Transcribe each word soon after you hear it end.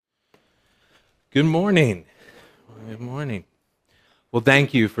Good morning. Good morning. Well,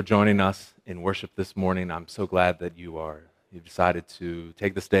 thank you for joining us in worship this morning. I'm so glad that you've decided to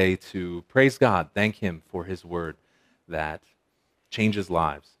take this day to praise God, thank Him for His word that changes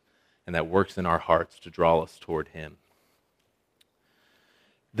lives and that works in our hearts to draw us toward Him.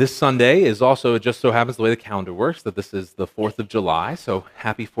 This Sunday is also, it just so happens the way the calendar works, that this is the 4th of July, so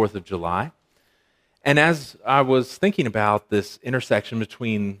happy 4th of July. And as I was thinking about this intersection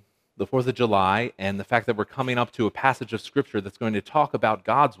between the 4th of July and the fact that we're coming up to a passage of Scripture that's going to talk about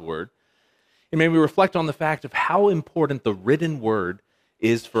God's Word, it made me reflect on the fact of how important the written Word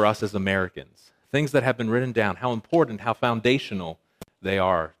is for us as Americans. Things that have been written down, how important, how foundational they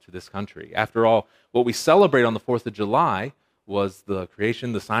are to this country. After all, what we celebrate on the 4th of July was the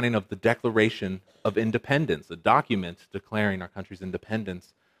creation, the signing of the Declaration of Independence, a document declaring our country's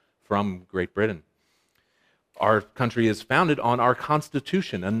independence from Great Britain. Our country is founded on our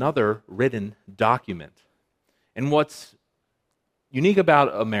Constitution, another written document. And what's unique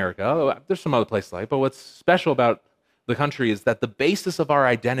about America, there's some other places like it, but what's special about the country is that the basis of our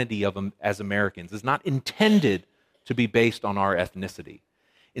identity as Americans is not intended to be based on our ethnicity.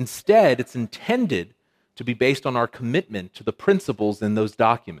 Instead, it's intended to be based on our commitment to the principles in those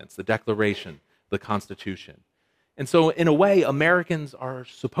documents, the Declaration, the Constitution. And so, in a way, Americans are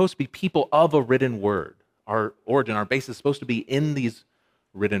supposed to be people of a written word. Our origin, our base is supposed to be in these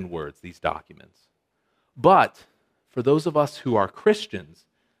written words, these documents. But for those of us who are Christians,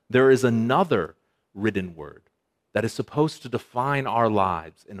 there is another written word that is supposed to define our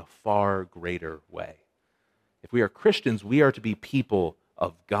lives in a far greater way. If we are Christians, we are to be people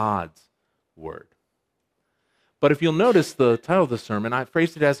of God's word. But if you'll notice the title of the sermon, I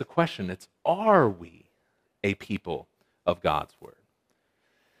phrased it as a question. It's, are we a people of God's word?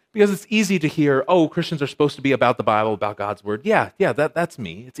 Because it's easy to hear, oh, Christians are supposed to be about the Bible, about God's word. Yeah, that's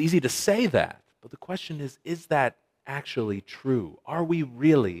me. It's easy to say that. But the question is that actually true? Are we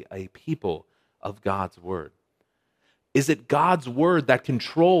really a people of God's word? Is it God's word that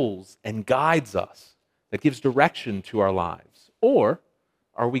controls and guides us, that gives direction to our lives? Or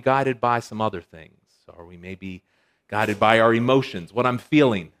are we guided by some other things? Are we maybe guided by our emotions, what I'm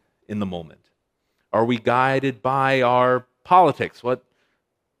feeling in the moment? Are we guided by our politics, what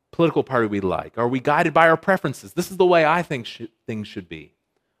political party we like? Are we guided by our preferences? This is the way I think things should be.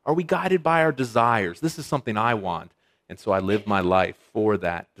 Are we guided by our desires? This is something I want, and so I live my life for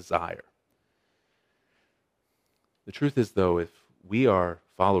that desire. The truth is, though, if we are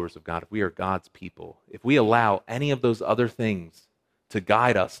followers of God, if we are God's people, if we allow any of those other things to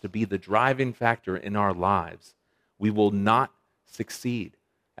guide us, to be the driving factor in our lives, we will not succeed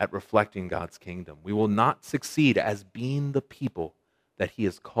at reflecting God's kingdom. We will not succeed as being the people that He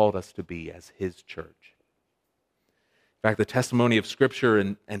has called us to be as His church. In fact, the testimony of Scripture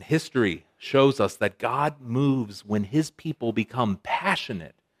and history shows us that God moves when His people become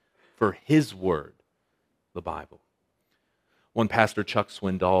passionate for His word, the Bible. One pastor, Chuck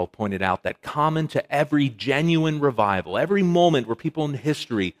Swindoll, pointed out that common to every genuine revival, every moment where people in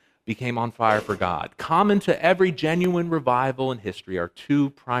history became on fire for God, common to every genuine revival in history are two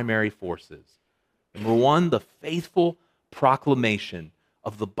primary forces. Number one, the faithful proclamation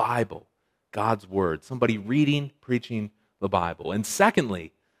of the Bible, God's word, somebody reading, preaching the Bible. And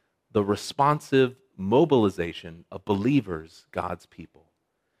secondly, the responsive mobilization of believers, God's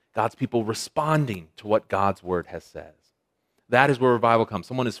people responding to what God's word has said. That is where revival comes.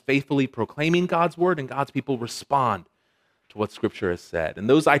 Someone is faithfully proclaiming God's word, and God's people respond to what Scripture has said. And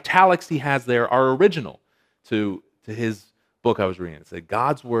those italics he has there are original to his book I was reading. It said,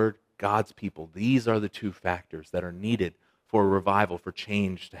 God's word, God's people. These are the two factors that are needed for a revival, for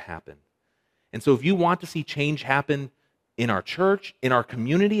change to happen. And so if you want to see change happen in our church, in our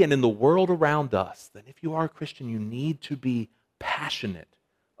community, and in the world around us, then if you are a Christian, you need to be passionate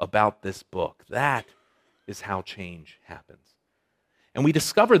about this book. That is how change happens. And we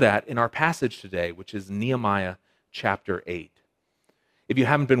discover that in our passage today, which is Nehemiah chapter 8. If you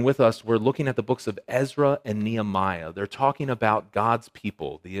haven't been with us, we're looking at the books of Ezra and Nehemiah. They're talking about God's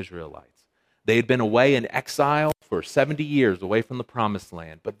people, the Israelites. They had been away in exile for 70 years, away from the Promised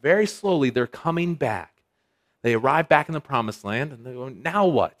Land. But very slowly, they're coming back. They arrive back in the Promised Land, and they go, now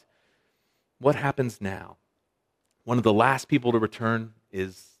what? What happens now? One of the last people to return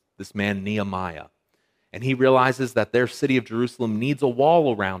is this man Nehemiah. And he realizes that their city of Jerusalem needs a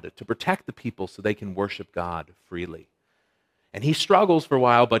wall around it to protect the people so they can worship God freely. And he struggles for a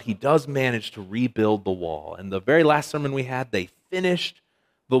while, but he does manage to rebuild the wall. And the very last sermon we had, they finished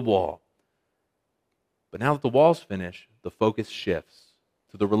the wall. But now that the wall's finished, the focus shifts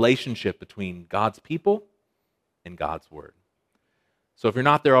to the relationship between God's people and God's word. So if you're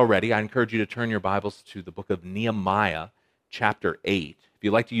not there already, I encourage you to turn your Bibles to the book of Nehemiah, chapter 8. If you'd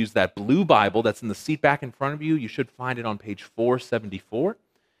like to use that blue Bible that's in the seat back in front of you, you should find it on page 474.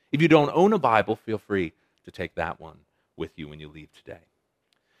 If you don't own a Bible, feel free to take that one with you when you leave today.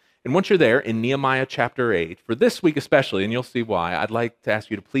 And once you're there in Nehemiah chapter 8, for this week especially, and you'll see why, I'd like to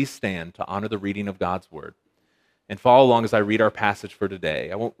ask you to please stand to honor the reading of God's word and follow along as I read our passage for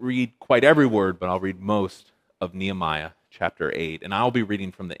today. I won't read quite every word, but I'll read most of Nehemiah chapter 8, and I'll be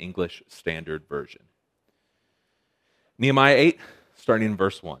reading from the English Standard Version. Nehemiah 8, starting in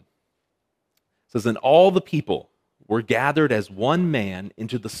verse 1. It says, "And all the people were gathered as one man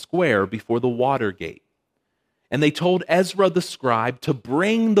into the square before the water gate. And they told Ezra the scribe to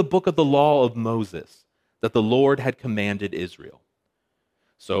bring the book of the law of Moses that the Lord had commanded Israel.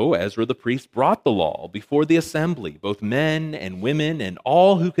 So Ezra the priest brought the law before the assembly, both men and women and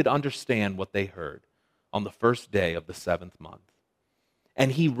all who could understand what they heard, on the first day of the 7th month.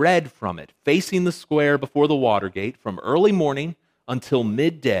 And he read from it, facing the square before the water gate, from early morning until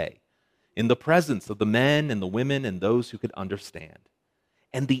midday, in the presence of the men and the women and those who could understand.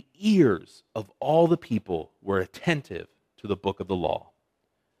 And the ears of all the people were attentive to the book of the law.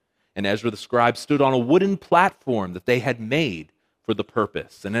 And Ezra the scribe stood on a wooden platform that they had made for the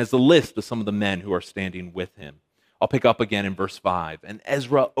purpose, and as a list of some of the men who are standing with him. I'll pick up again in verse 5. And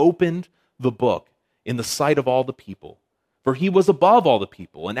Ezra opened the book in the sight of all the people, for he was above all the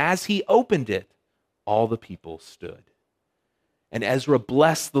people, and as he opened it, all the people stood. And Ezra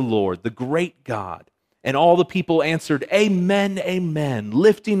blessed the Lord, the great God. And all the people answered, Amen, amen,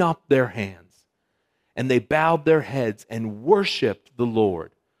 lifting up their hands. And they bowed their heads and worshiped the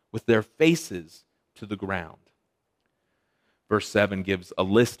Lord with their faces to the ground." Verse 7 gives a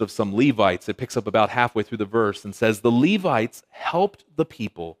list of some Levites. It picks up about halfway through the verse and says, "The Levites helped the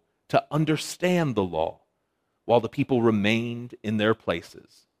people to understand the law while the people remained in their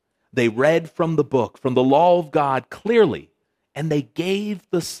places. They read from the book, from the law of God clearly, and they gave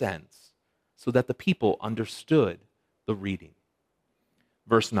the sense so that the people understood the reading."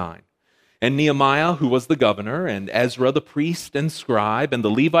 Verse 9, "And Nehemiah, who was the governor, and Ezra the priest and scribe, and the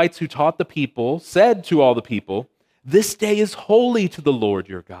Levites who taught the people, said to all the people, 'This day is holy to the Lord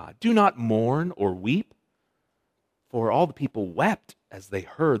your God. Do not mourn or weep.' For all the people wept as they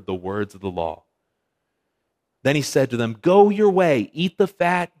heard the words of the law. Then he said to them, 'Go your way, eat the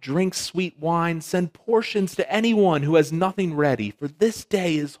fat, drink sweet wine, send portions to anyone who has nothing ready, for this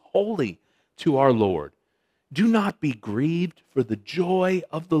day is holy to our Lord. Do not be grieved, for the joy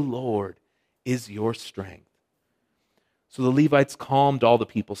of the Lord is your strength.' So the Levites calmed all the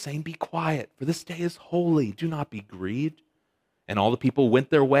people, saying, 'Be quiet, for this day is holy. Do not be grieved.' And all the people went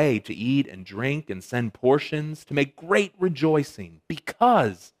their way to eat and drink and send portions, to make great rejoicing,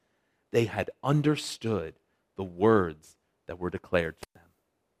 because they had understood the words that were declared to them."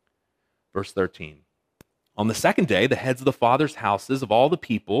 Verse 13. "On the second day, the heads of the fathers' houses of all the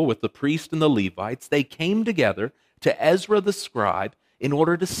people, with the priests and the Levites, they came together to Ezra the scribe in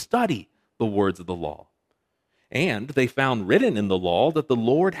order to study the words of the law. And they found written in the law that the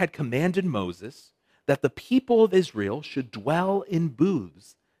Lord had commanded Moses that the people of Israel should dwell in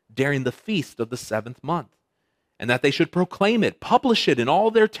booths during the feast of the 7th month, and that they should proclaim it, publish it in all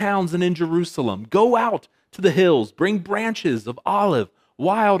their towns and in Jerusalem. Go out to the hills, bring branches of olive,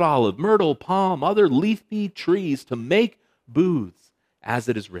 wild olive, myrtle, palm, other leafy trees to make booths, as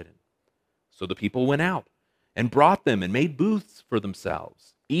it is written.' So the people went out and brought them and made booths for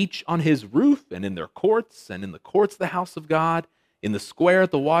themselves, each on his roof and in their courts and in the courts of the house of God, in the square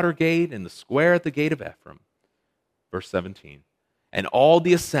at the water gate and the square at the gate of Ephraim." Verse 17. "And all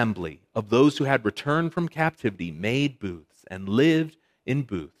the assembly of those who had returned from captivity made booths and lived in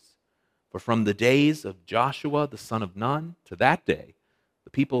booths. For from the days of Joshua the son of Nun to that day, the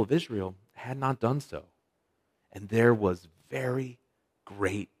people of Israel had not done so. And there was very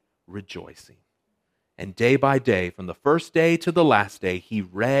great rejoicing. And day by day, from the first day to the last day, he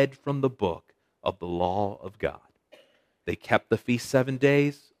read from the book of the law of God. They kept the feast 7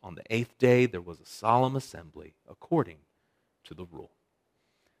 days. On the 8th day, there was a solemn assembly according to the rule."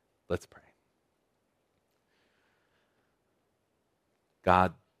 Let's pray.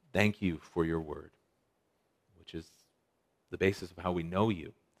 God, thank you for your word, which is the basis of how we know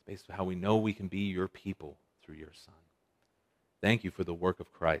you, the basis of how we know we can be your people through your Son. Thank you for the work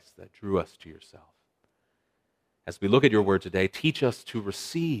of Christ that drew us to yourself. As we look at your word today, teach us to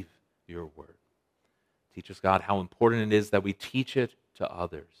receive your word. Teach us, God, how important it is that we teach it to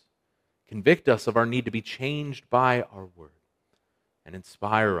others. Convict us of our need to be changed by our word, and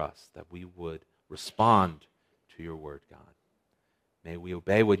inspire us that we would respond to your word, God. May we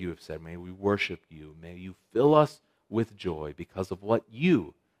obey what you have said. May we worship you. May you fill us with joy because of what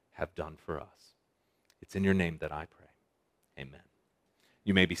you have done for us. It's in your name that I pray. Amen.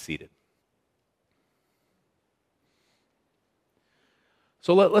 You may be seated.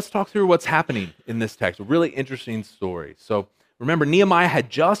 So let's talk through what's happening in this text. A really interesting story. So remember, Nehemiah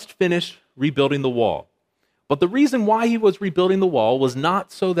had just finished rebuilding the wall. But the reason why he was rebuilding the wall was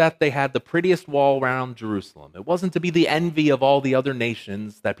not so that they had the prettiest wall around Jerusalem. It wasn't to be the envy of all the other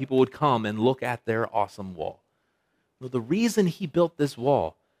nations that people would come and look at their awesome wall. No, the reason he built this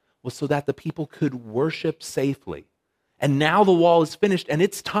wall was so that the people could worship safely. And now the wall is finished, and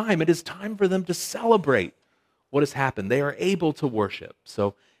it's time. It is time for them to celebrate what has happened. They are able to worship.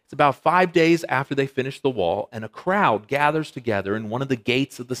 So it's about 5 days after they finish the wall, and a crowd gathers together in one of the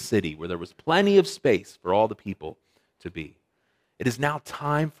gates of the city where there was plenty of space for all the people to be. It is now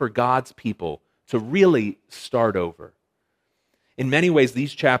time for God's people to really start over. In many ways,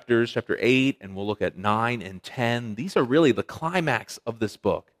 these chapters, chapter 8, and we'll look at 9 and 10, these are really the climax of this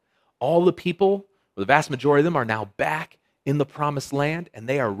book. All the people, the vast majority of them, are now back in the promised land, and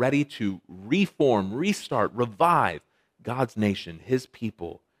they are ready to reform, restart, revive God's nation, his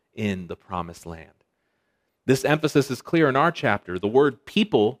people in the promised land. This emphasis is clear in our chapter. The word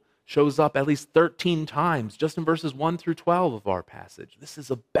people shows up at least 13 times just in verses 1 through 12 of our passage. This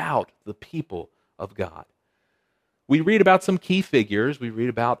is about the people of God. We read about some key figures. We read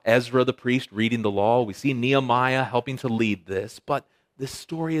about Ezra the priest reading the law. We see Nehemiah helping to lead this, but this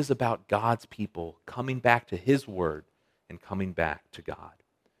story is about God's people coming back to his word and coming back to God.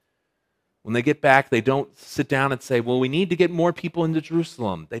 When they get back, they don't sit down and say, well, we need to get more people into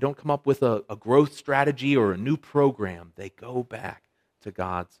Jerusalem. They don't come up with a growth strategy or a new program. They go back to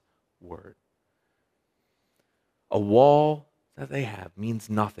God's word. A wall that they have means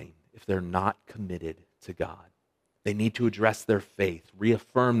nothing if they're not committed to God. They need to address their faith,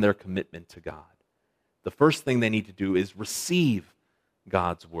 reaffirm their commitment to God. The first thing they need to do is receive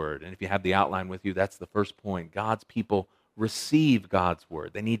God's word. And if you have the outline with you, that's the first point. God's people receive God's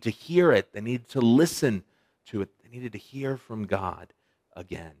word. They need to hear it. They need to listen to it. They needed to hear from God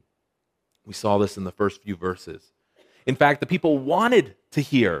again. We saw this in the first few verses. In fact, the people wanted to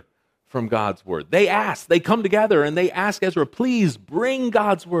hear from God's word. They asked, they come together and they ask Ezra, please bring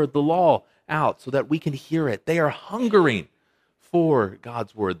God's word, the law, out so that we can hear it. They are hungering for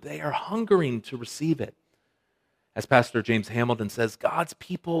God's word. They are hungering to receive it. As Pastor James Hamilton says, God's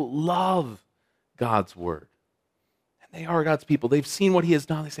people love God's word. They are God's people. They've seen what he has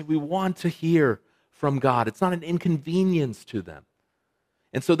done. They say, we want to hear from God. It's not an inconvenience to them.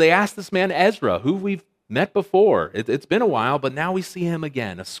 And so they asked this man Ezra, who we've met before. It's been a while, but now we see him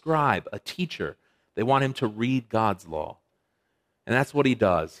again, a scribe, a teacher. They want him to read God's law. And that's what he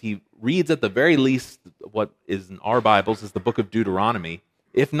does. He reads at the very least what is in our Bibles is the book of Deuteronomy,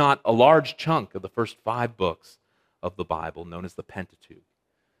 if not a large chunk of the first 5 books of the Bible, known as the Pentateuch.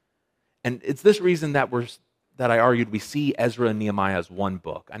 And it's this reason that I argued we see Ezra and Nehemiah as one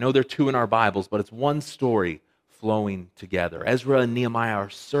book. I know there are 2 in our Bibles, but it's one story flowing together. Ezra and Nehemiah are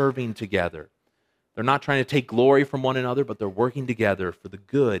serving together. They're not trying to take glory from one another, but they're working together for the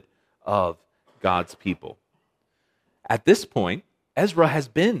good of God's people. At this point, Ezra has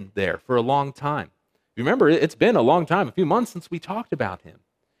been there for a long time. Remember, it's been a long time, a few months since we talked about him.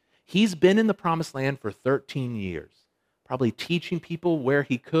 He's been in the promised land for 13 years, probably teaching people where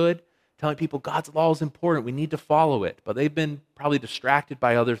he could, telling people God's law is important, we need to follow it. But they've been probably distracted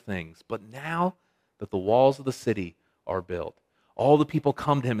by other things. But now that the walls of the city are built, all the people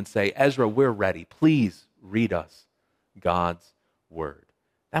come to him and say, Ezra, we're ready. Please read us God's word.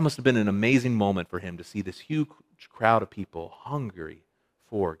 That must have been an amazing moment for him to see this huge crowd of people hungry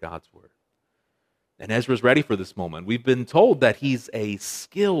for God's word. And Ezra's ready for this moment. We've been told that he's a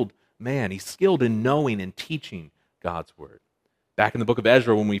skilled man. He's skilled in knowing and teaching God's word. Back in the book of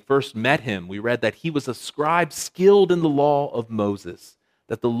Ezra, when we first met him, we read that he was a scribe skilled in the law of Moses,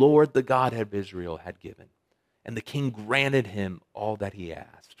 that the Lord, the God of Israel, had given. And the king granted him all that he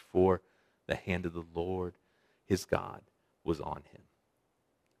asked, for the hand of the Lord, his God, was on him.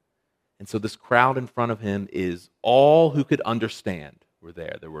 And so this crowd in front of him is all who could understand were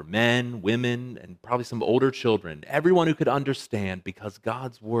there. There were men, women, and probably some older children. Everyone who could understand, because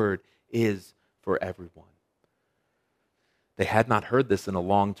God's word is for everyone. They had not heard this in a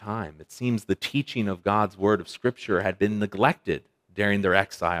long time. It seems the teaching of God's word of Scripture had been neglected during their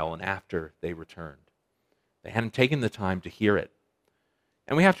exile and after they returned. They hadn't taken the time to hear it.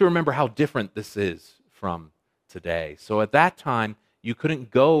 And we have to remember how different this is from today. So at that time, you couldn't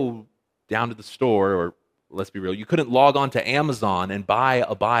go down to the store, or let's be real, you couldn't log on to Amazon and buy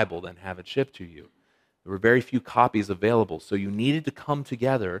a Bible and have it shipped to you. There were very few copies available, so you needed to come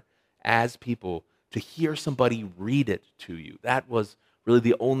together as people to hear somebody read it to you. That was really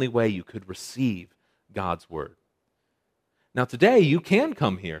the only way you could receive God's word. Now, today, you can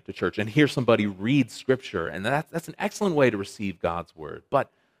come here to church and hear somebody read Scripture, and that's an excellent way to receive God's word.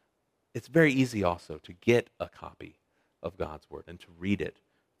 But it's very easy also to get a copy of God's word and to read it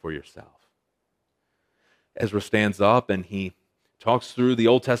for yourself. Ezra stands up and he talks through the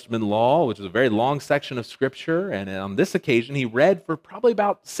Old Testament law, which is a very long section of Scripture, and on this occasion, he read for probably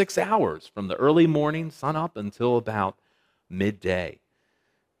about 6 hours, from the early morning, sun up, until about midday.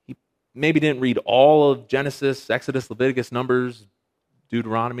 He maybe didn't read all of Genesis, Exodus, Leviticus, Numbers,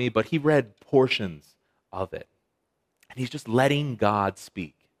 Deuteronomy, but he read portions of it. And he's just letting God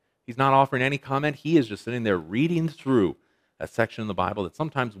speak. He's not offering any comment. He is just sitting there reading through a section of the Bible that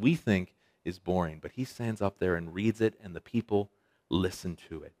sometimes we think is boring, but he stands up there and reads it, and the people listen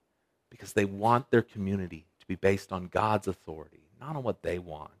to it because they want their community to be based on God's authority, not on what they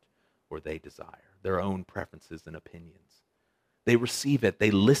want or they desire, their own preferences and opinions. They receive it. They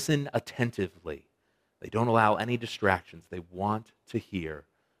listen attentively. They don't allow any distractions. They want to hear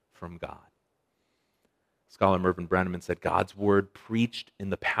from God. Scholar Mervyn Brenneman said, God's word preached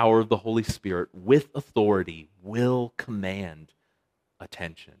in the power of the Holy Spirit with authority will command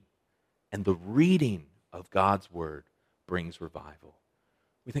attention. And the reading of God's word brings revival.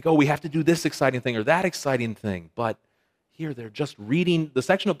 We think, we have to do this exciting thing or that exciting thing. But here they're just reading the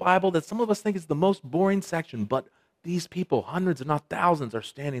section of Bible that some of us think is the most boring section. But these people, hundreds if not thousands, are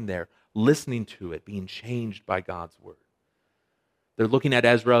standing there listening to it, being changed by God's word. They're looking at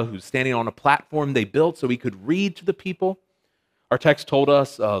Ezra, who's standing on a platform they built so he could read to the people. Our text told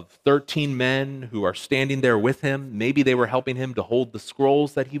us of 13 men who are standing there with him. Maybe they were helping him to hold the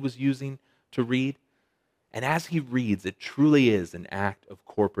scrolls that he was using to read. And as he reads, it truly is an act of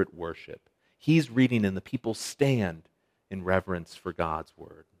corporate worship. He's reading and the people stand in reverence for God's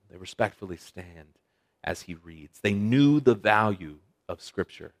word. They respectfully stand as he reads. They knew the value of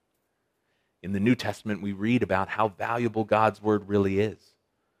Scripture. In the New Testament, we read about how valuable God's word really is.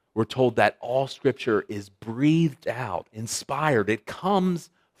 We're told that all Scripture is breathed out, inspired. It comes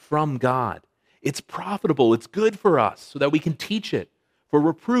from God. It's profitable. It's good for us so that we can teach it, for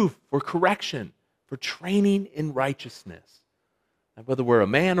reproof, for correction, for training in righteousness. And whether we're a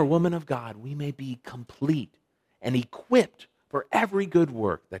man or woman of God, we may be complete and equipped for every good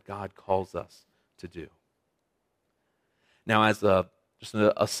work that God calls us to do. Now, as just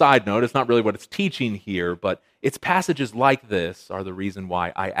a side note, it's not really what it's teaching here, but it's passages like this are the reason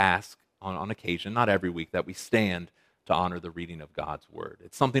why I ask on occasion, not every week, that we stand to honor the reading of God's word.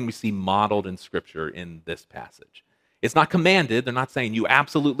 It's something we see modeled in Scripture in this passage. It's not commanded. They're not saying you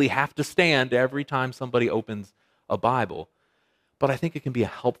absolutely have to stand every time somebody opens a Bible. But I think it can be a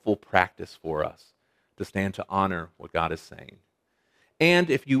helpful practice for us to stand to honor what God is saying. And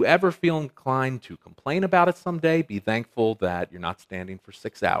if you ever feel inclined to complain about it someday, be thankful that you're not standing for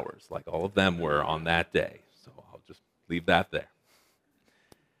 6 hours like all of them were on that day. So I'll just leave that there.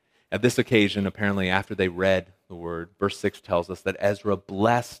 At this occasion, apparently after they read the word, verse 6 tells us that Ezra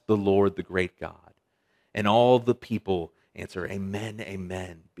blessed the Lord, the great God. And all the people answer, amen,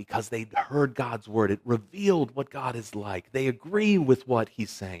 amen, because they heard God's word. It revealed what God is like. They agree with what he's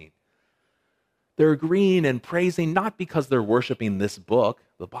saying. They're agreeing and praising not because they're worshiping this book,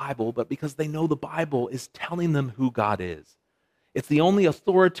 the Bible, but because they know the Bible is telling them who God is. It's the only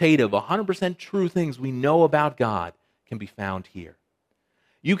authoritative, 100% true things we know about God can be found here.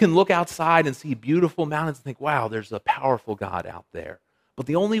 You can look outside and see beautiful mountains and think, wow, there's a powerful God out there. But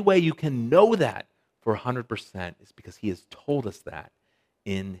the only way you can know that for 100% is because he has told us that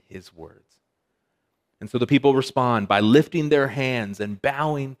in his words. And so the people respond by lifting their hands and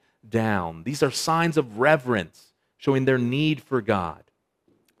bowing down. These are signs of reverence, showing their need for God,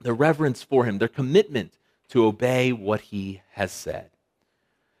 their reverence for him, their commitment to obey what he has said.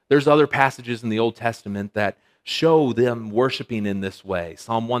 There's other passages in the Old Testament that show them worshiping in this way.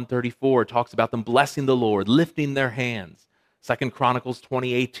 Psalm 134 talks about them blessing the Lord, lifting their hands. 2 Chronicles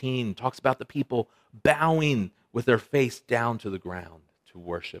 20:18 talks about the people bowing with their face down to the ground to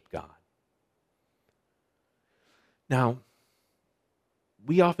worship God. Now,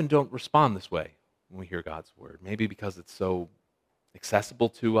 we often don't respond this way when we hear God's word. Maybe because it's so accessible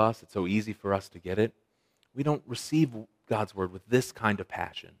to us, it's so easy for us to get it. We don't receive God's word with this kind of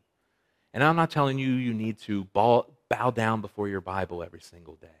passion. And I'm not telling you you need to bow down before your Bible every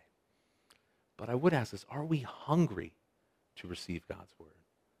single day. But I would ask this, are we hungry to receive God's word?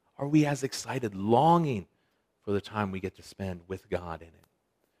 Are we as excited, longing for the time we get to spend with God in it?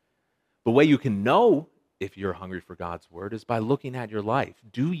 The way you can know if you're hungry for God's word is by looking at your life.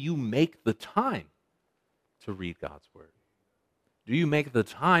 Do you make the time to read God's word? Do you make the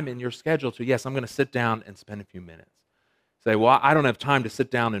time in your schedule to, yes, I'm going to sit down and spend a few minutes? Say, well, I don't have time to sit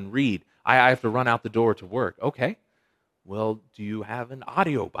down and read. I have to run out the door to work. Okay. Well, do you have an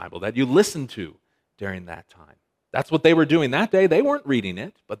audio Bible that you listen to during that time? That's what they were doing that day. They weren't reading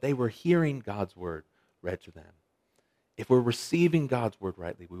it, but they were hearing God's word read to them. If we're receiving God's word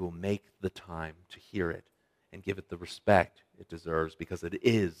rightly, we will make the time to hear it and give it the respect it deserves because it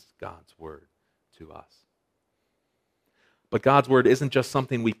is God's word to us. But God's word isn't just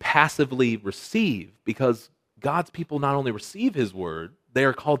something we passively receive, because God's people not only receive his word, they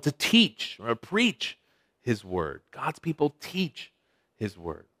are called to teach or preach his word. God's people teach his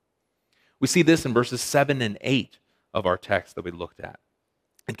word. We see this in verses 7 and 8 of our text that we looked at.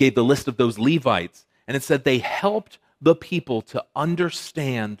 It gave the list of those Levites, and it said they helped the people to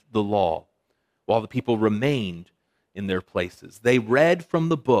understand the law while the people remained in their places. They read from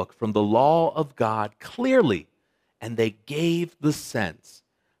the book, from the law of God clearly, and they gave the sense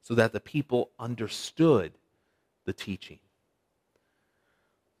so that the people understood the teaching.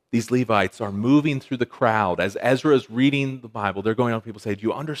 These Levites are moving through the crowd. As Ezra is reading the Bible, they're going up to people and say, do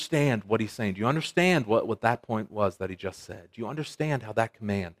you understand what he's saying? Do you understand what that point was that he just said? Do you understand how that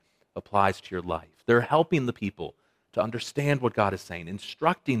command applies to your life? They're helping the people to understand what God is saying,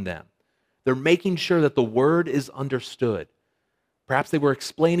 instructing them. They're making sure that the word is understood. Perhaps they were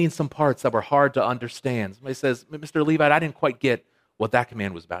explaining some parts that were hard to understand. Somebody says, Mr. Levite, I didn't quite get what that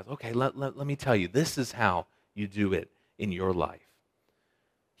command was about. Okay, let me tell you, this is how you do it in your life.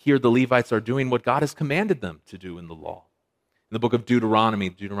 Here the Levites are doing what God has commanded them to do in the law. In the book of Deuteronomy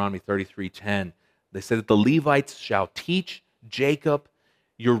 33:10, they say that the Levites shall teach Jacob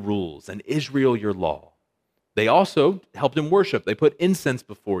your rules and Israel your law. They also helped him worship. They put incense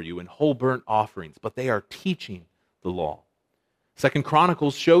before you and whole burnt offerings, but they are teaching the law. 2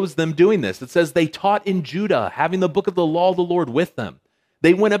 Chronicles shows them doing this. It says they taught in Judah, having the book of the law of the Lord with them.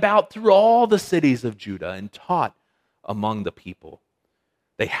 They went about through all the cities of Judah and taught among the people.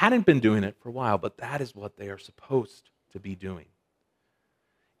 They hadn't been doing it for a while, but that is what they are supposed to be doing.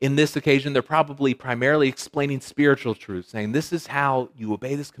 In this occasion, they're probably primarily explaining spiritual truths, saying this is how you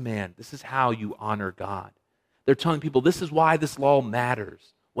obey this command. This is how you honor God. They're telling people this is why this law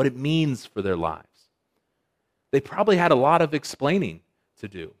matters, what it means for their lives. They probably had a lot of explaining to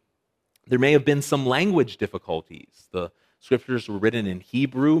do. There may have been some language difficulties. The scriptures were written in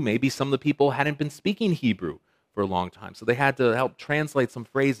Hebrew. Maybe some of the people hadn't been speaking Hebrew for a long time, so they had to help translate some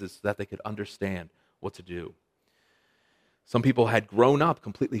phrases so that they could understand what to do. Some people had grown up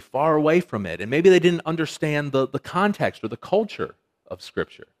completely far away from it, and maybe they didn't understand the context or the culture of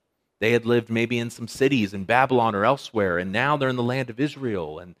Scripture. They had lived maybe in some cities in Babylon or elsewhere, and now they're in the land of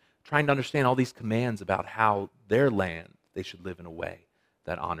Israel and trying to understand all these commands about how their land, they should live in a way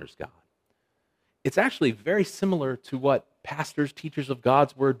that honors God. It's actually very similar to what pastors, teachers of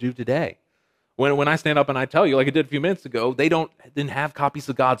God's word do today. When I stand up and I tell you, like I did a few minutes ago, they didn't have copies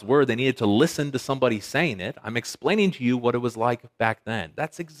of God's word. They needed to listen to somebody saying it. I'm explaining to you what it was like back then.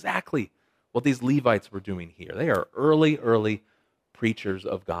 That's exactly what these Levites were doing here. They are early preachers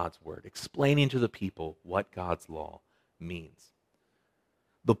of God's word, explaining to the people what God's law means.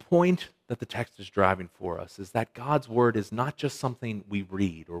 The point that the text is driving for us is that God's word is not just something we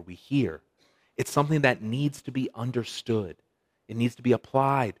read or we hear. It's something that needs to be understood. It needs to be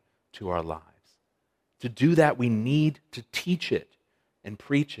applied to our lives. To do that, we need to teach it and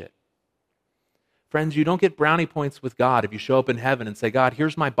preach it. Friends, you don't get brownie points with God if you show up in heaven and say, God,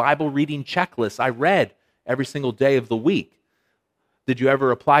 here's my Bible reading checklist. I read every single day of the week. Did you ever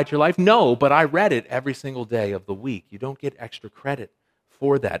apply to your life? No, but I read it every single day of the week. You don't get extra credit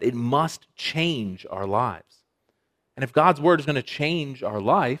for that. It must change our lives. And if God's word is going to change our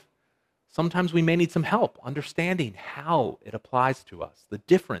life, sometimes we may need some help understanding how it applies to us, the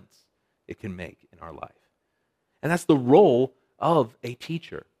difference it can make in our life. And that's the role of a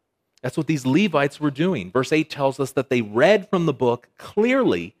teacher. That's what these Levites were doing. Verse 8 tells us that they read from the book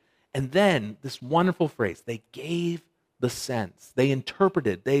clearly, and then this wonderful phrase, they gave the sense. They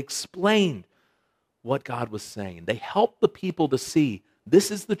interpreted, they explained what God was saying. They helped the people to see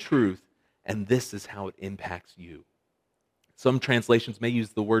this is the truth and this is how it impacts you. Some translations may use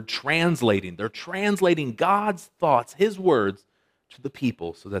the word translating. They're translating God's thoughts, his words, to the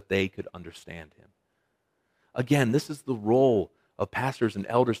people so that they could understand him. Again, this is the role of pastors and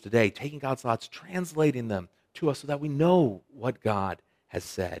elders today, taking God's thoughts, translating them to us so that we know what God has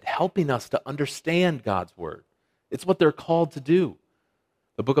said, helping us to understand God's word. It's what they're called to do.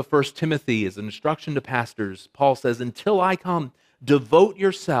 The book of 1 Timothy is an instruction to pastors. Paul says, until I come, devote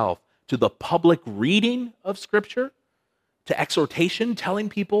yourself to the public reading of Scripture, to exhortation, telling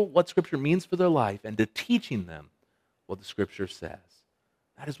people what Scripture means for their life, and to teaching them what the Scripture says.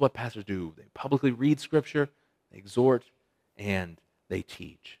 That is what pastors do. They publicly read Scripture, they exhort, and they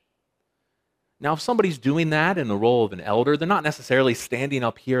teach. Now, if somebody's doing that in the role of an elder, they're not necessarily standing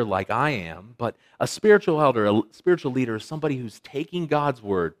up here like I am, but a spiritual elder, a spiritual leader is somebody who's taking God's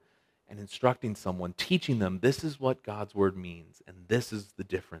word and instructing someone, teaching them this is what God's word means, and this is the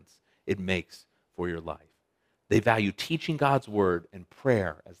difference it makes for your life. They value teaching God's word and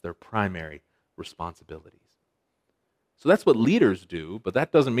prayer as their primary responsibilities. So that's what leaders do, but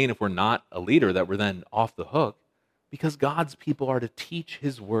that doesn't mean if we're not a leader that we're then off the hook, because God's people are to teach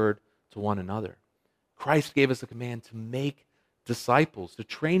his word to one another. Christ gave us a command to make disciples, to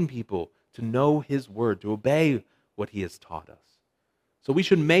train people to know his word, to obey what he has taught us. So we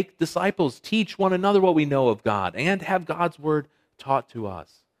should make disciples, teach one another what we know of God, and have God's word taught to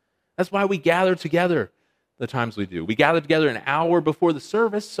us. That's why we gather together the times we do. We gather together an hour before the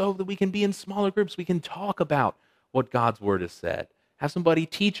service so that we can be in smaller groups. We can talk about what God's word has said. Have somebody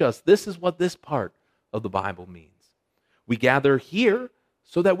teach us, this is what this part of the Bible means. We gather here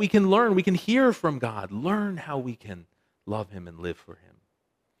so that we can learn, we can hear from God, learn how we can love him and live for him.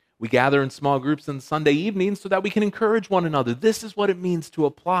 We gather in small groups on Sunday evenings so that we can encourage one another. This is what it means to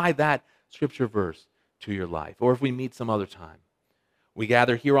apply that scripture verse to your life, or if we meet some other time. We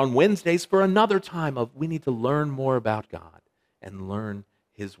gather here on Wednesdays for another time of we need to learn more about God and learn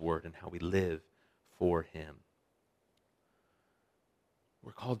his word and how we live for him.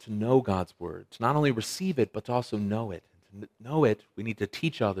 We're called to know God's word, to not only receive it, but to also know it. To know it, we need to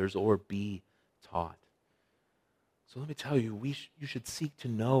teach others or be taught. So let me tell you, you should seek to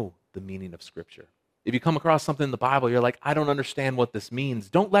know the meaning of Scripture. If you come across something in the Bible, you're like, I don't understand what this means.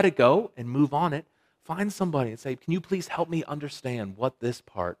 Don't let it go and move on it. Find somebody and say, can you please help me understand what this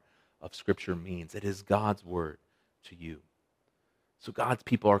part of Scripture means? It is God's word to you. So God's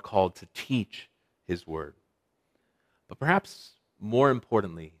people are called to teach his word. But perhaps more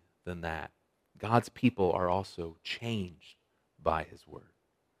importantly than that, God's people are also changed by his word.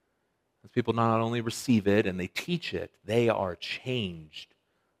 As people not only receive it and they teach it, they are changed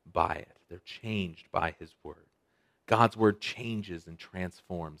by it. They're changed by his word. God's word changes and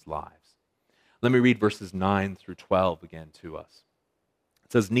transforms lives. Let me read verses 9 through 12 again to us.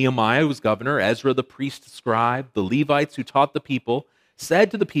 It says, Nehemiah was governor, Ezra the priest scribe, the Levites who taught the people,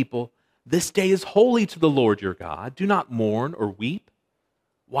 said to the people, this day is holy to the Lord your God. Do not mourn or weep.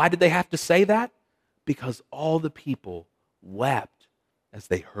 Why did they have to say that? Because all the people wept as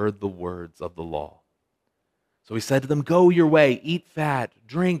they heard the words of the law. So he said to them, go your way, eat fat,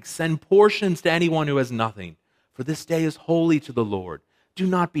 drink, send portions to anyone who has nothing, for this day is holy to the Lord. Do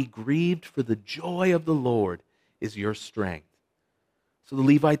not be grieved, for the joy of the Lord is your strength. So the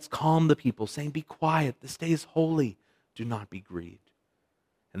Levites calmed the people, saying, be quiet, this day is holy, do not be grieved.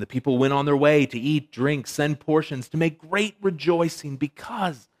 And the people went on their way to eat, drink, send portions, to make great rejoicing,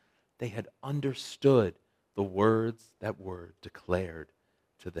 because they had understood the words that were declared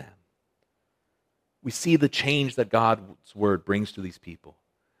to them. We see the change that God's word brings to these people.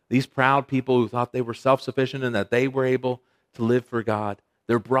 These proud people who thought they were self-sufficient and that they were able to live for God,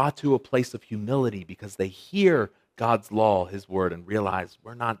 they're brought to a place of humility because they hear God's law, his word, and realize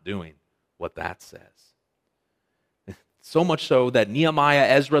we're not doing what that says. So much so that Nehemiah,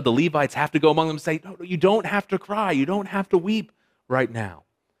 Ezra, the Levites have to go among them and say, no, you don't have to cry. You don't have to weep right now.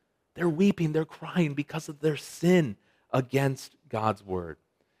 They're weeping, they're crying because of their sin against God's word.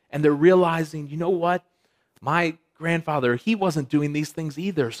 And they're realizing, you know what? My grandfather, he wasn't doing these things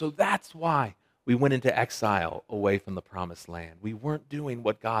either. So that's why we went into exile away from the promised land. We weren't doing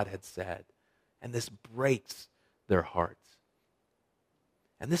what God had said. And this breaks their hearts.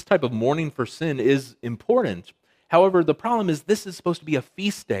 And this type of mourning for sin is important. However, the problem is this is supposed to be a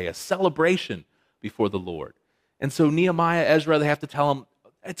feast day, a celebration before the Lord. And so Nehemiah, Ezra, they have to tell them,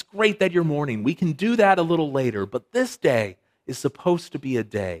 it's great that you're mourning. We can do that a little later, but this day is supposed to be a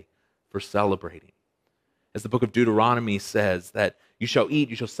day for celebrating. As the book of Deuteronomy says, that you shall eat,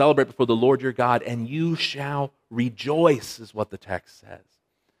 you shall celebrate before the Lord your God, and you shall rejoice, is what the text says.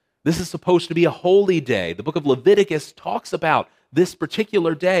 This is supposed to be a holy day. The book of Leviticus talks about this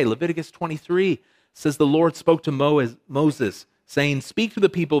particular day. Leviticus 23 says the Lord spoke to Moses, saying, speak to the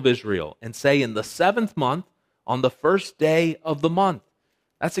people of Israel and say, in the 7th month, on the first day of the month.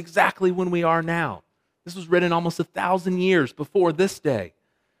 That's exactly when we are now. This was written almost 1,000 years before this day.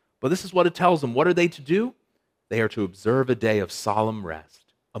 But this is what it tells them. What are they to do? They are to observe a day of solemn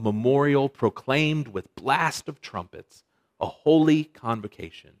rest, a memorial proclaimed with blast of trumpets, a holy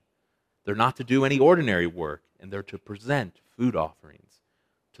convocation. They're not to do any ordinary work, and they're to present food offerings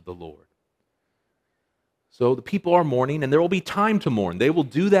to the Lord. So the people are mourning, and there will be time to mourn. They will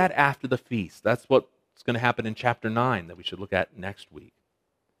do that after the feast. That's what It's going to happen in chapter 9 that we should look at next week.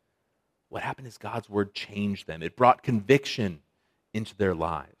 What happened is God's word changed them. It brought conviction into their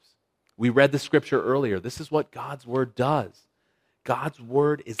lives. We read the scripture earlier. This is what God's word does. God's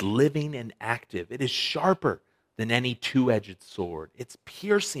word is living and active. It is sharper than any two-edged sword. It's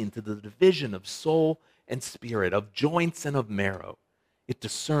piercing to the division of soul and spirit, of joints and of marrow. It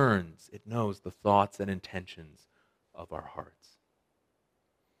discerns, it knows the thoughts and intentions of our hearts.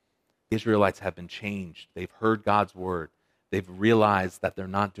 The Israelites have been changed. They've heard God's word. They've realized that they're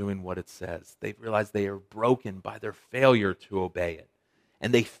not doing what it says. They've realized they are broken by their failure to obey it.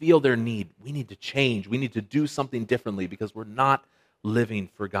 And they feel their need. We need to change. We need to do something differently because we're not living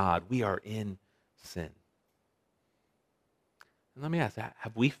for God. We are in sin. And let me ask,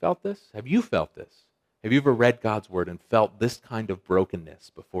 have we felt this? Have you felt this? Have you ever read God's word and felt this kind of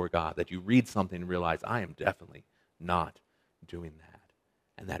brokenness before God, that you read something and realize, I am definitely not doing that,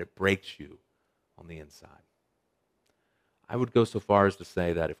 and that it breaks you on the inside? I would go so far as to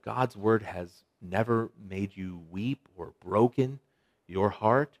say that if God's word has never made you weep or broken your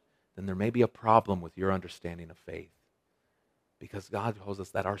heart, then there may be a problem with your understanding of faith. Because God tells us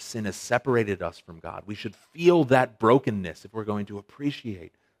that our sin has separated us from God. We should feel that brokenness if we're going to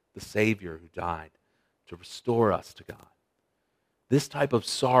appreciate the Savior who died to restore us to God. This type of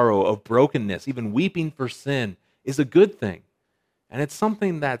sorrow, of brokenness, even weeping for sin, is a good thing. And it's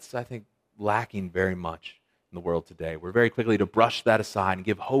something that's, I think, lacking very much in the world today. We're very quickly to brush that aside and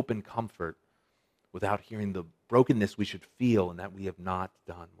give hope and comfort without hearing the brokenness we should feel and that we have not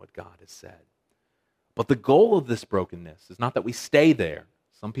done what God has said. But the goal of this brokenness is not that we stay there.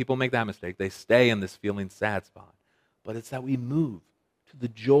 Some people make that mistake. They stay in this feeling sad spot. But it's that we move to the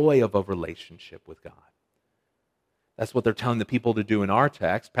joy of a relationship with God. That's what they're telling the people to do in our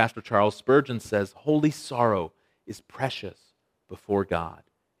text. Pastor Charles Spurgeon says, holy sorrow is precious before God.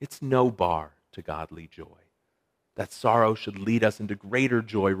 It's no bar to godly joy. That sorrow should lead us into greater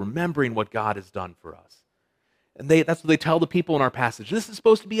joy, remembering what God has done for us. And that's what they tell the people in our passage. This is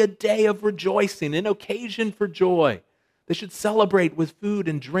supposed to be a day of rejoicing, an occasion for joy. They should celebrate with food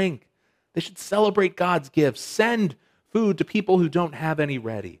and drink. They should celebrate God's gifts. Send food to people who don't have any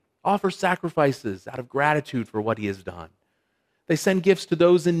ready. Offer sacrifices out of gratitude for what he has done. They send gifts to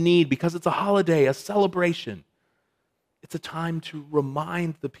those in need because it's a holiday, a celebration. It's a time to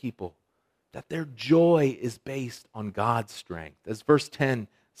remind the people that their joy is based on God's strength. As verse 10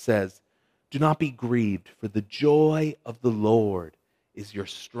 says, do not be grieved, for the joy of the Lord is your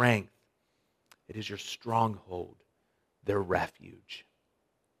strength. It is your stronghold, their refuge.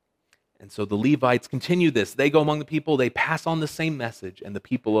 And so the Levites continue this. They go among the people, they pass on the same message, and the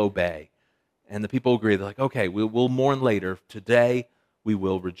people obey. And the people agree. They're like, okay, we'll mourn later. Today we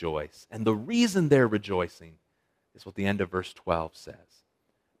will rejoice. And the reason they're rejoicing is what the end of verse 12 says.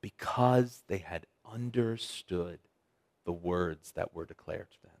 Because they had understood the words that were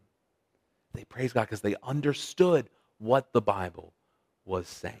declared to them. They praise God because they understood what the Bible was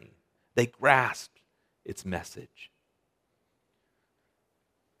saying. They grasped its message.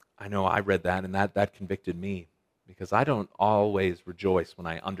 I know I read that, and that convicted me, because I don't always rejoice when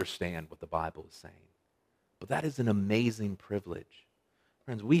I understand what the Bible is saying. But that is an amazing privilege.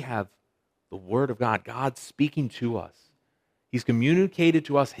 Friends, we have the Word of God, God speaking to us. He's communicated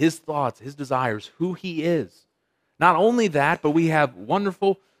to us his thoughts, his desires, who he is. Not only that, but we have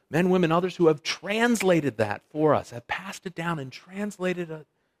wonderful men, women, others who have translated that for us, have passed it down and translated it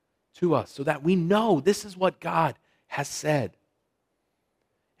to us so that we know this is what God has said.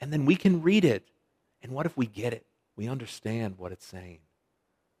 And then we can read it. And what if we get it? We understand what it's saying.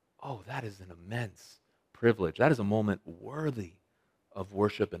 Oh, that is an immense privilege. That is a moment worthy of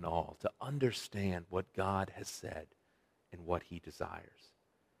worship and awe, to understand what God has said and what he desires.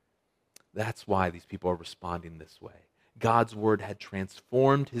 That's why these people are responding this way. God's word had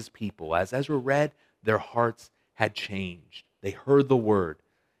transformed his people. As Ezra read, their hearts had changed. They heard the word,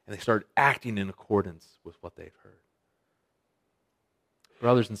 and they started acting in accordance with what they've heard.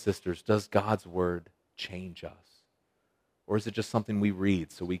 Brothers and sisters, does God's word change us? Or is it just something we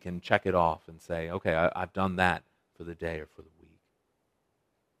read so we can check it off and say, okay, I've done that for the day or for the week?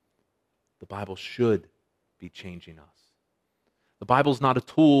 The Bible should be changing us. The Bible's not a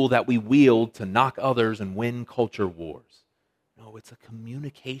tool that we wield to knock others and win culture wars. No, it's a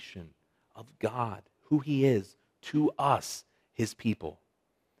communication of God, who he is, to us, his people.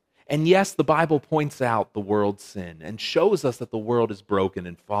 And yes, the Bible points out the world's sin and shows us that the world is broken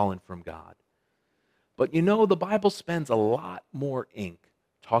and fallen from God. But you know, the Bible spends a lot more ink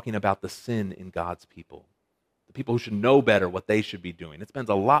talking about the sin in God's people, the people who should know better what they should be doing. It spends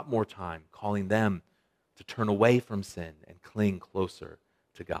a lot more time calling them to turn away from sin and cling closer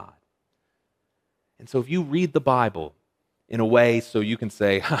to God. And so if you read the Bible in a way so you can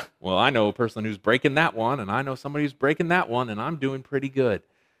say, well, I know a person who's breaking that one, and I know somebody who's breaking that one, and I'm doing pretty good,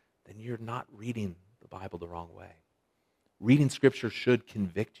 then you're not reading the Bible the wrong way. Reading Scripture should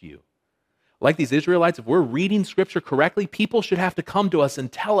convict you. Like these Israelites, if we're reading Scripture correctly, people should have to come to us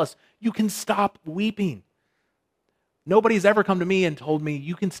and tell us, you can stop weeping. Nobody's ever come to me and told me,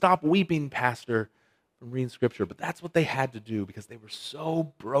 you can stop weeping, Pastor, from reading Scripture. But that's what they had to do because they were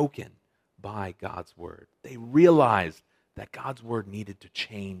so broken by God's Word. They realized that God's Word needed to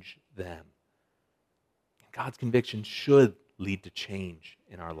change them. God's conviction should lead to change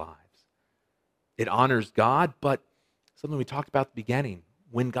in our lives. It honors God, but something we talked about at the beginning,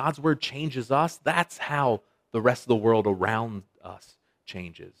 when God's Word changes us, that's how the rest of the world around us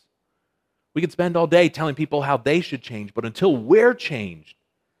changes. We could spend all day telling people how they should change, but until we're changed,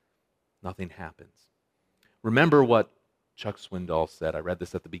 nothing happens. Remember what Chuck Swindoll said. I read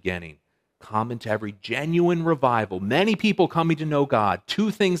this at the beginning. Common to every genuine revival, many people coming to know God,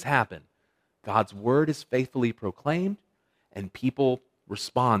 two things happen. God's Word is faithfully proclaimed, and people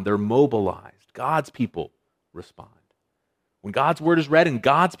respond. They're mobilized. God's people respond. When God's Word is read and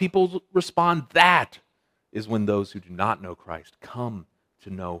God's people respond, that is when those who do not know Christ come to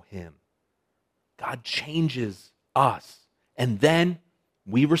know Him. God changes us, and then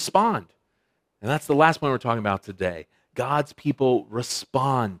we respond. And that's the last point we're talking about today. God's people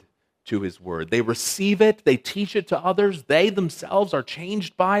respond to His Word. They receive it, they teach it to others, they themselves are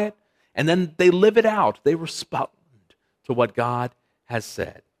changed by it, and then they live it out. They respond to what God has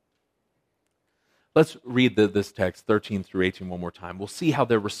said. Let's read this text, 13 through 18, one more time. We'll see how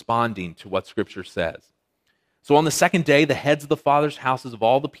they're responding to what Scripture says. So on the second day, the heads of the fathers' houses of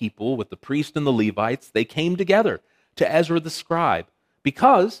all the people, with the priests and the Levites, they came together to Ezra the scribe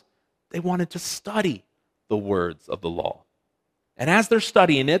because they wanted to study the words of the law. And as they're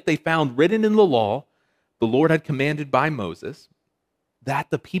studying it, they found written in the law, the Lord had commanded by Moses, that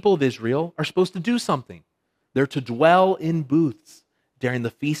the people of Israel are supposed to do something. They're to dwell in booths during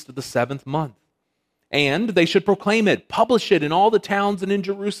the feast of the 7th month. And they should proclaim it, publish it in all the towns and in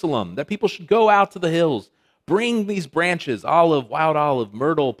Jerusalem, that people should go out to the hills, bring these branches, olive, wild olive,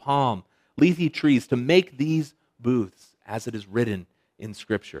 myrtle, palm, leafy trees, to make these booths, as it is written in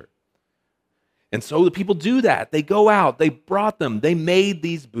Scripture. And so the people do that. They go out, they brought them, they made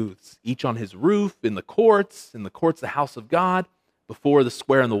these booths, each on his roof, in the courts, the house of God, before the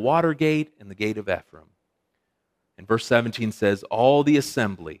square and the water gate, and the gate of Ephraim. And verse 17 says, all the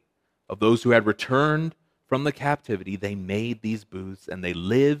assembly of those who had returned from the captivity, they made these booths, and they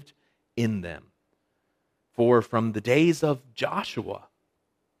lived in them. For from the days of Joshua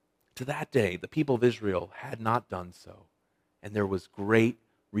to that day, the people of Israel had not done so, and there was great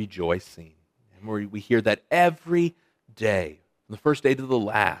rejoicing. And we hear that every day, from the first day to the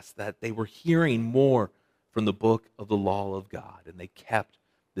last, that they were hearing more from the book of the law of God, and they kept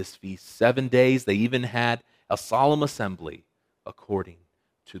this feast 7 days. They even had a solemn assembly according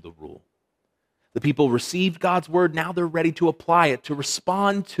to the rule. The people received God's word. Now they're ready to apply it, to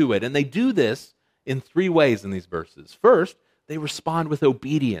respond to it. And they do this in 3 ways in these verses. First, they respond with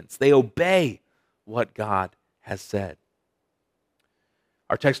obedience. They obey what God has said.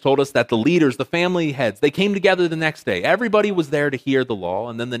 Our text told us that the leaders, the family heads, they came together the next day. Everybody was there to hear the law.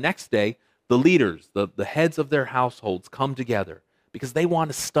 And then the next day, the leaders, the heads of their households come together because they want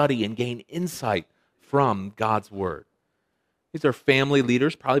to study and gain insight from God's word. These are family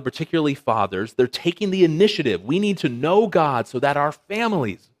leaders, probably particularly fathers. They're taking the initiative. We need to know God so that our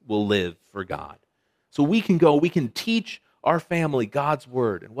families will live for God. So we can go, we can teach our family God's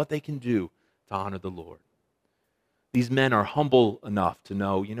word and what they can do to honor the Lord. These men are humble enough to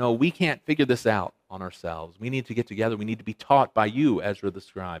know, we can't figure this out on ourselves. We need to get together. We need to be taught by you, Ezra the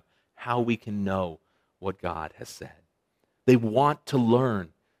scribe, how we can know what God has said. They want to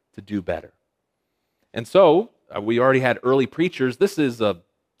learn to do better. And so, we already had early preachers. This is a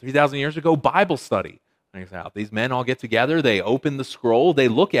 3,000 years ago Bible study. These men all get together, they open the scroll, they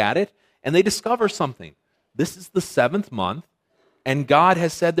look at it, and they discover something. This is the 7th month, and God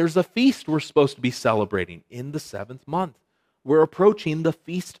has said there's a feast we're supposed to be celebrating in the 7th month. We're approaching the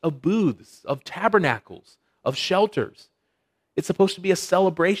Feast of Booths, of Tabernacles, of Shelters. It's supposed to be a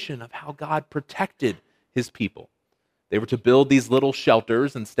celebration of how God protected his people. They were to build these little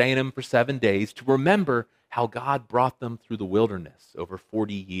shelters and stay in them for 7 days to remember how God brought them through the wilderness over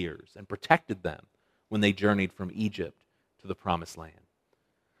 40 years and protected them when they journeyed from Egypt to the Promised Land.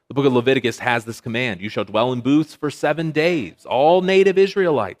 The book of Leviticus has this command: you shall dwell in booths for 7 days. All native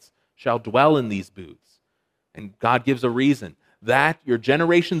Israelites shall dwell in these booths. And God gives a reason: that your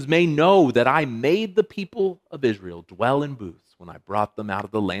generations may know that I made the people of Israel dwell in booths when I brought them out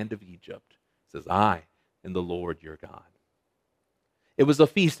of the land of Egypt. says, I am the Lord your God. It was a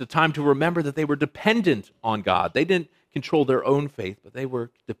feast, a time to remember that they were dependent on God. They didn't control their own faith, but they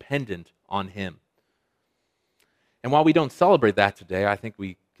were dependent on him. And while we don't celebrate that today, I think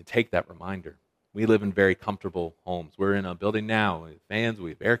we can take that reminder. We live in very comfortable homes. We're in a building now. We have fans,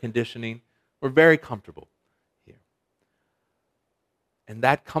 we have air conditioning. We're very comfortable here. And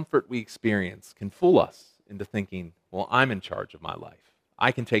that comfort we experience can fool us into thinking, well, I'm in charge of my life.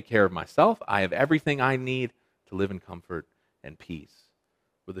 I can take care of myself. I have everything I need to live in comfort and peace.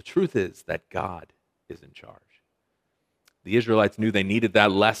 But the truth is that God is in charge. The Israelites knew they needed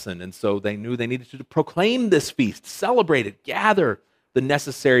that lesson, and so they knew they needed to proclaim this feast, celebrate it, gather the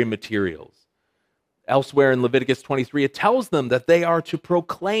necessary materials. Elsewhere in Leviticus 23, it tells them that they are to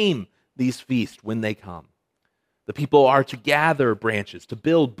proclaim these feasts when they come. The people are to gather branches, to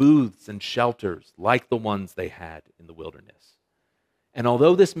build booths and shelters like the ones they had in the wilderness. And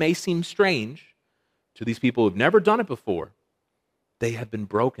although this may seem strange to these people who've never done it before, they have been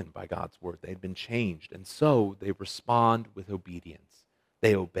broken by God's word. They've been changed, and so they respond with obedience.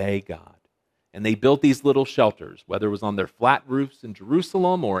 They obey God. And they built these little shelters, whether it was on their flat roofs in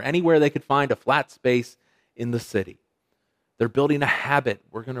Jerusalem or anywhere they could find a flat space in the city. They're building a habit.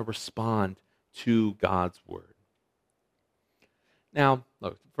 We're going to respond to God's word. Now,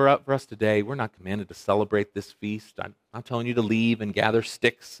 look, for us today, we're not commanded to celebrate this feast. I'm not telling you to leave and gather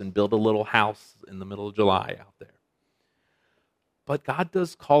sticks and build a little house in the middle of July out there. But God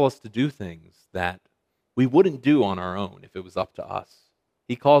does call us to do things that we wouldn't do on our own if it was up to us.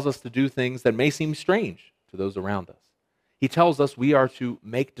 He calls us to do things that may seem strange to those around us. He tells us we are to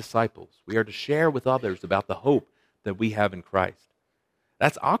make disciples. We are to share with others about the hope that we have in Christ.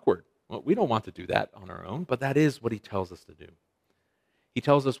 That's awkward. Well, we don't want to do that on our own, but that is what he tells us to do. He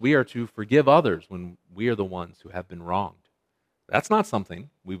tells us we are to forgive others when we are the ones who have been wronged. That's not something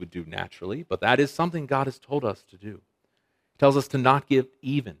we would do naturally, but that is something God has told us to do. He tells us to not give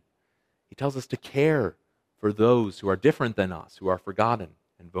even. He tells us to care for those who are different than us, who are forgotten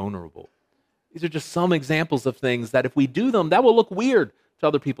and vulnerable. These are just some examples of things that if we do them, that will look weird to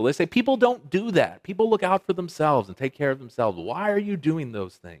other people. They say, people don't do that. People look out for themselves and take care of themselves. Why are you doing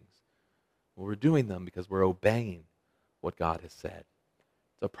those things? Well, we're doing them because we're obeying what God has said.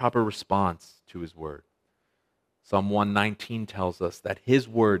 It's a proper response to his word. Psalm 119 tells us that his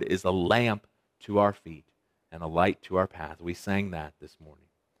word is a lamp to our feet and a light to our path. We sang that this morning.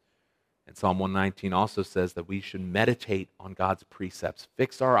 And Psalm 119 also says that we should meditate on God's precepts,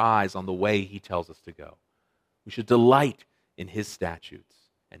 fix our eyes on the way he tells us to go. We should delight in his statutes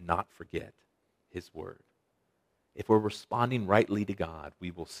and not forget his word. If we're responding rightly to God, we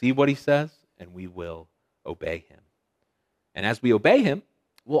will see what he says and we will obey him. And as we obey him,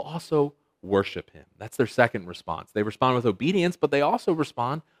 we'll also worship him. That's their second response. They respond with obedience, but they also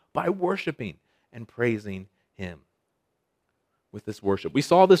respond by worshiping and praising him with this worship. We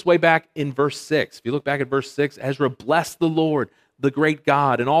saw this way back in verse 6. If you look back at verse 6, Ezra blessed the Lord, the great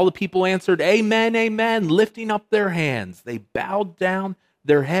God, and all the people answered, Amen, amen, lifting up their hands. They bowed down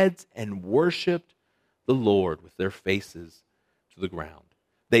their heads and worshiped the Lord with their faces to the ground.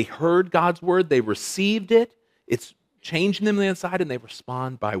 They heard God's word, they received it, it's changing them on the inside, and they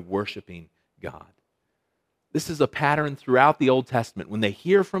respond by worshiping God. This is a pattern throughout the Old Testament. When they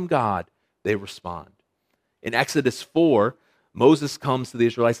hear from God, they respond. In Exodus 4, Moses comes to the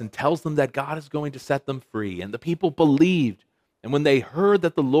Israelites and tells them that God is going to set them free. And the people believed. And when they heard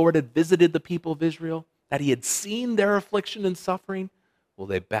that the Lord had visited the people of Israel, that he had seen their affliction and suffering, well,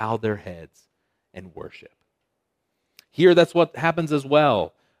 they bowed their heads and worship. Here, that's what happens as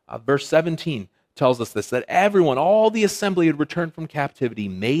well. Verse 17 tells us this, that everyone, all the assembly had returned from captivity,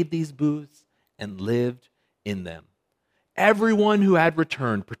 made these booths and lived in them. Everyone who had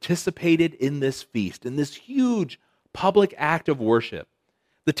returned participated in this feast, in this huge public act of worship.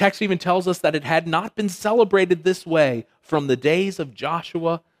 The text even tells us that it had not been celebrated this way from the days of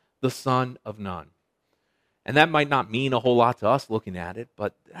Joshua, the son of Nun. And that might not mean a whole lot to us looking at it,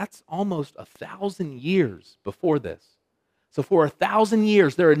 but that's almost 1,000 years before this. So for 1,000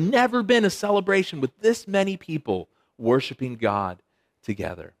 years, there had never been a celebration with this many people worshiping God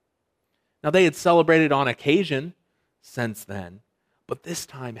together. Now, they had celebrated on occasion since then, but this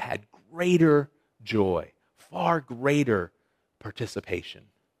time had greater joy, far greater participation.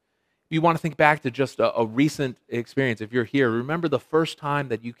 If you want to think back to just a recent experience, if you're here, remember the first time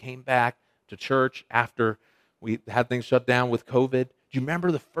that you came back to church after we had things shut down with COVID? Do you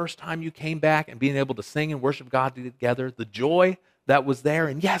remember the first time you came back and being able to sing and worship God together? The joy that was there.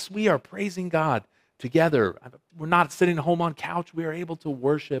 And yes, we are praising God together. We're not sitting at home on couch. We are able to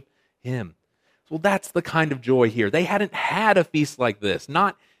worship him. Well, that's the kind of joy here. They hadn't had a feast like this,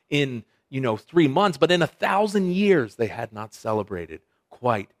 not in 3 months, but in 1,000 years they had not celebrated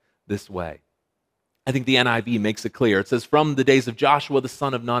quite this way. I think the NIV makes it clear. It says, from the days of Joshua the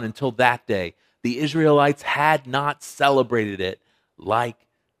son of Nun until that day, the Israelites had not celebrated it like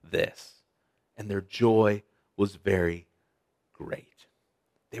this. And their joy was very great.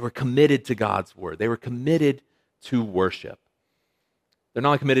 They were committed to God's word. They were committed to worship. They're not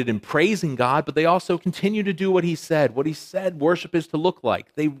only committed in praising God, but they also continue to do what he said. What he said worship is to look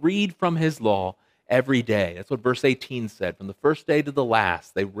like. They read from his law every day. That's what verse 18 said. From the first day to the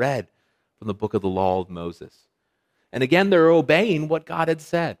last, they read from the book of the law of Moses. And again, they're obeying what God had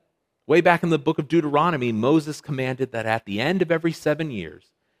said. Way back in the book of Deuteronomy, Moses commanded that at the end of every 7 years,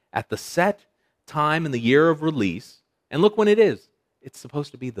 at the set time in the year of release, and look when it is, it's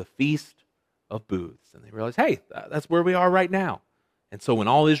supposed to be the Feast of Booths. And they realize, hey, that's where we are right now. And so when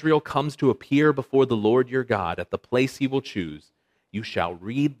all Israel comes to appear before the Lord your God at the place he will choose, you shall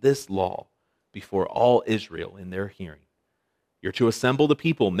read this law before all Israel in their hearing. You're to assemble the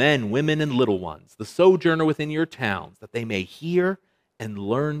people, men, women, and little ones, the sojourner within your towns, that they may hear and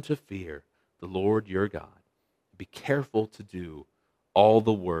learn to fear the Lord your God. Be careful to do all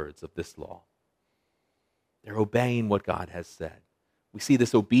the words of this law. They're obeying what God has said. We see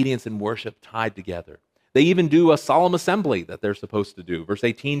this obedience and worship tied together. They even do a solemn assembly that they're supposed to do. Verse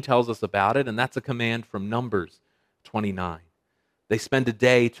 18 tells us about it, and that's a command from Numbers 29. They spend a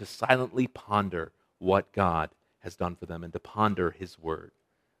day to silently ponder what God has done for them and to ponder his word.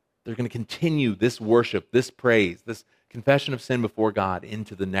 They're going to continue this worship, this praise, this confession of sin before God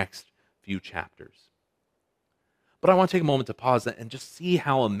into the next few chapters. But I want to take a moment to pause and just see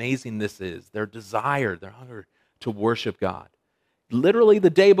how amazing this is. Their desire, their hunger to worship God. Literally the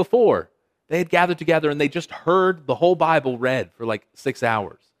day before, they had gathered together and they just heard the whole Bible read for like 6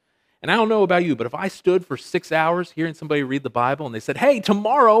 hours. And I don't know about you, but if I stood for 6 hours hearing somebody read the Bible and they said, hey,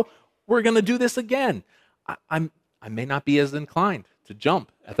 tomorrow we're going to do this again, I may not be as inclined to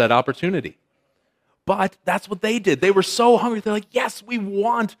jump at that opportunity. But that's what they did. They were so hungry. They're like, yes, we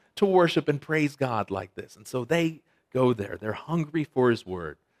want to worship and praise God like this. And so they go there. They're hungry for his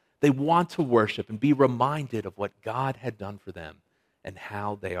word. They want to worship and be reminded of what God had done for them and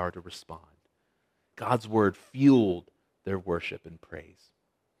how they are to respond. God's word fueled their worship and praise.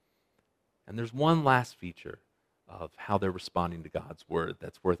 And there's one last feature of how they're responding to God's word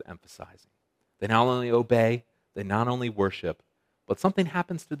that's worth emphasizing. They not only obey, they not only worship, but something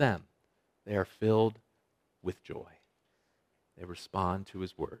happens to them. They are filled with joy. They respond to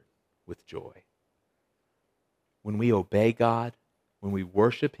his word with joy. When we obey God, when we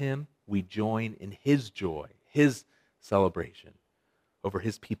worship him, we join in his joy, his celebration over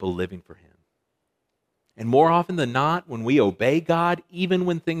his people living for him. And more often than not, when we obey God, even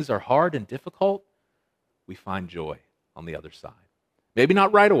when things are hard and difficult, we find joy on the other side. Maybe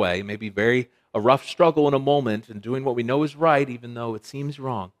not right away, maybe a rough struggle in a moment and doing what we know is right, even though it seems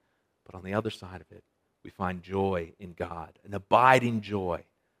wrong. But on the other side of it, we find joy in God, an abiding joy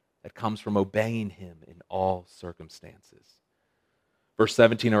that comes from obeying him in all circumstances. Verse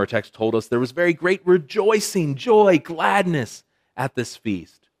 17 of our text told us there was very great rejoicing, joy, gladness at this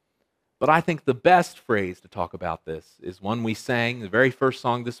feast. But I think the best phrase to talk about this is one we sang, the very first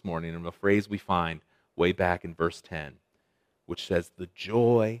song this morning, and a phrase we find way back in verse 10, which says, the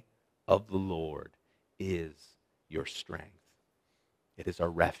joy of the Lord is your strength. It is our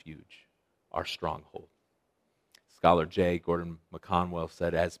refuge, our stronghold. Scholar J. Gordon McConwell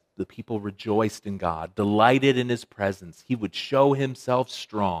said, as the people rejoiced in God, delighted in his presence, he would show himself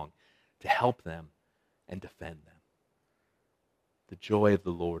strong to help them and defend them. The joy of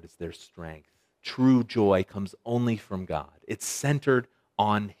the Lord is their strength. True joy comes only from God. It's centered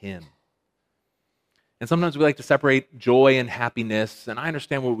on him. And sometimes we like to separate joy and happiness, and I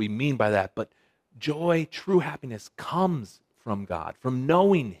understand what we mean by that, but joy, true happiness, comes from God, from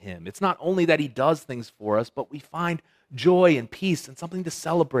knowing him. It's not only that he does things for us, but we find joy and peace and something to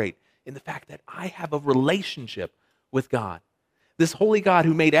celebrate in the fact that I have a relationship with God. This holy God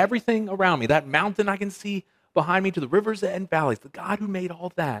who made everything around me, that mountain I can see behind me to the rivers and valleys, the God who made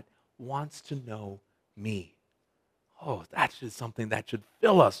all that wants to know me. Oh, that is something that should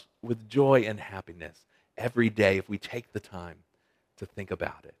fill us with joy and happiness every day if we take the time to think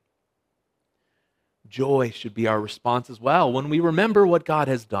about it. Joy should be our response as well when we remember what God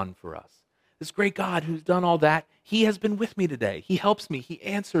has done for us. This great God who's done all that, he has been with me today. He helps me. He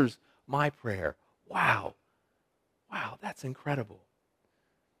answers my prayer. Wow, that's incredible.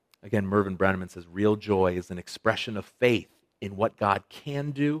 Again, Mervyn Brenneman says, real joy is an expression of faith in what God can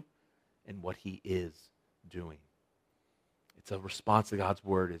do and what he is doing. It's a response to God's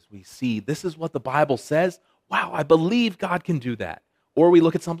word as we see, this is what the Bible says. Wow, I believe God can do that. Or we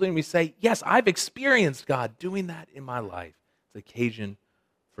look at something and we say, yes, I've experienced God doing that in my life. It's occasion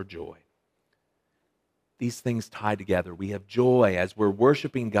for joy. These things tie together. We have joy as we're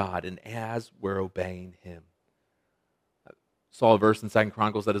worshiping God and as we're obeying Him. I saw a verse in 2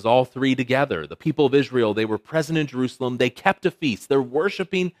 Chronicles that is all three together. The people of Israel, they were present in Jerusalem. They kept a feast. They're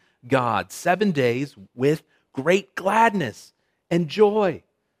worshiping God 7 days with great gladness and joy.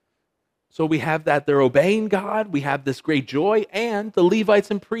 So we have that they're obeying God, we have this great joy, and the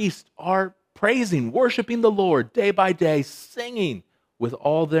Levites and priests are praising, worshiping the Lord day by day, singing with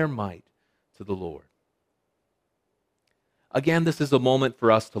all their might to the Lord. Again, this is a moment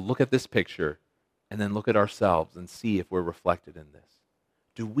for us to look at this picture and then look at ourselves and see if we're reflected in this.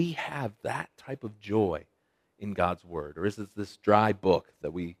 Do we have that type of joy in God's Word, or is it this dry book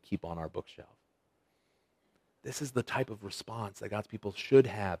that we keep on our bookshelf? This is the type of response that God's people should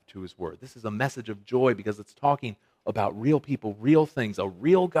have to His Word. This is a message of joy because it's talking about real people, real things, a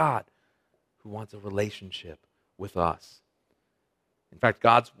real God who wants a relationship with us. In fact,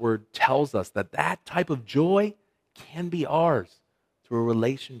 God's Word tells us that that type of joy can be ours through a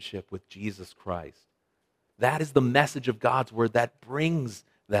relationship with Jesus Christ. That is the message of God's Word that brings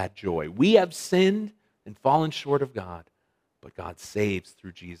that joy. We have sinned and fallen short of God, but God saves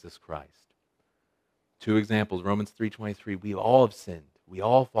through Jesus Christ. Two examples, Romans 3:23, we all have sinned. We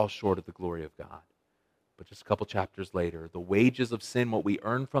all fall short of the glory of God. But just a couple chapters later, the wages of sin, what we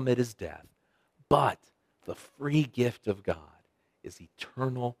earn from it is death. But the free gift of God is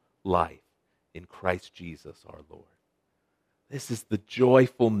eternal life in Christ Jesus our Lord. This is the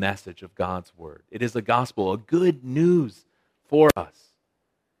joyful message of God's Word. It is a gospel, a good news for us.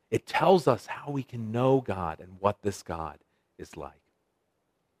 It tells us how we can know God and what this God is like.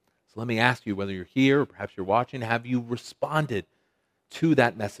 So let me ask you, whether you're here or perhaps you're watching, have you responded to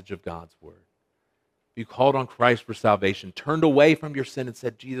that message of God's Word? Have you called on Christ for salvation, turned away from your sin and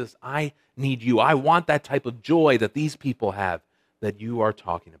said, Jesus, I need you. I want that type of joy that these people have that you are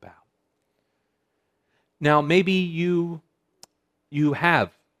talking about. Now, maybe you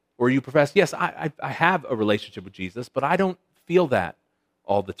have, or you profess, yes, I have a relationship with Jesus, but I don't feel that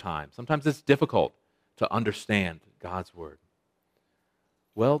all the time. Sometimes it's difficult to understand God's Word.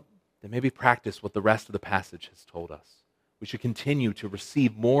 Well, then maybe practice what the rest of the passage has told us. We should continue to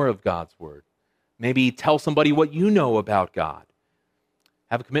receive more of God's Word. Maybe tell somebody what you know about God.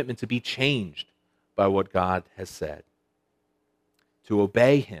 Have a commitment to be changed by what God has said, to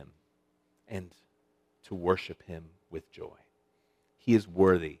obey Him, and to worship Him with joy. He is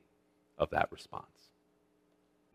worthy of that response.